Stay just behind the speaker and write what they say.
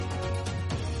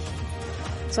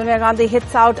Sonia Gandhi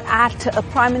hits out at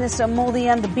Prime Minister Modi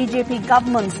and the BJP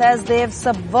government, says they have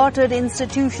subverted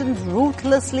institutions,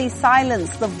 ruthlessly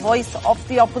silenced the voice of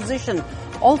the opposition.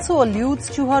 Also alludes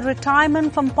to her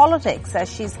retirement from politics,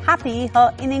 as she's happy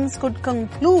her innings could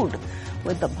conclude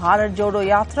with the Bharat Jodo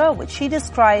Yatra, which she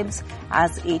describes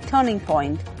as a turning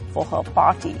point for her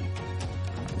party.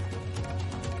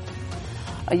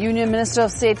 A Union Minister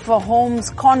of State for Home's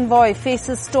convoy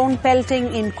faces stone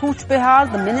pelting in Cooch Behar.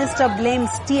 The minister blames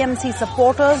TMC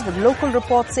supporters, but local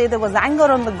reports say there was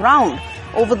anger on the ground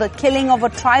over the killing of a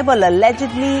tribal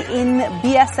allegedly in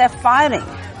BSF firing,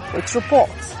 which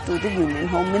reports to the Union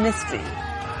Home Ministry.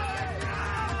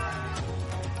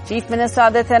 Chief Minister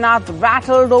Adityanath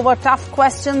rattled over tough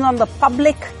questions on the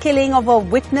public killing of a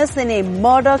witness in a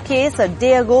murder case a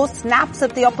day ago, snaps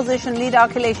at the opposition leader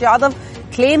Akhilesh Yadav,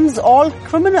 claims all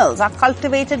criminals are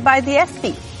cultivated by the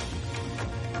FP.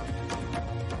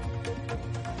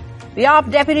 We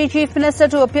asked Deputy Chief Minister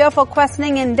to appear for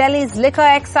questioning in Delhi's liquor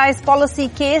excise policy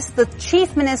case. The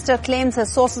Chief Minister claims his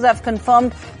sources have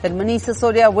confirmed that Manish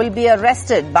Sisodia will be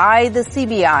arrested by the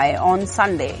CBI on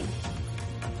Sunday.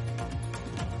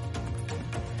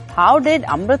 How did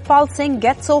Amritpal Singh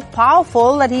get so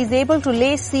powerful that he's able to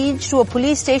lay siege to a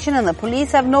police station and the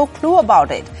police have no clue about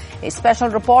it? A special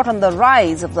report on the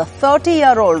rise of the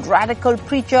 30-year-old radical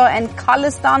preacher and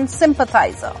Khalistan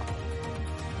sympathizer.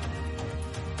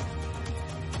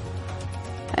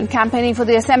 And campaigning for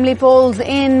the assembly polls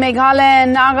in Meghalaya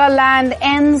and Nagaland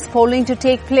ends, polling to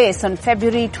take place on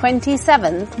February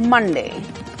 27th, Monday.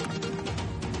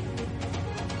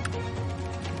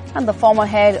 And the former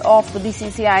head of the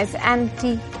BCCI's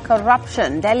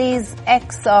anti-corruption, Delhi's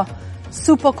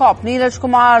ex-super cop Neeraj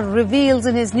Kumar, reveals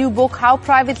in his new book how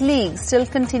private leagues still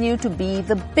continue to be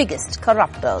the biggest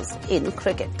corruptors in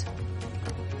cricket.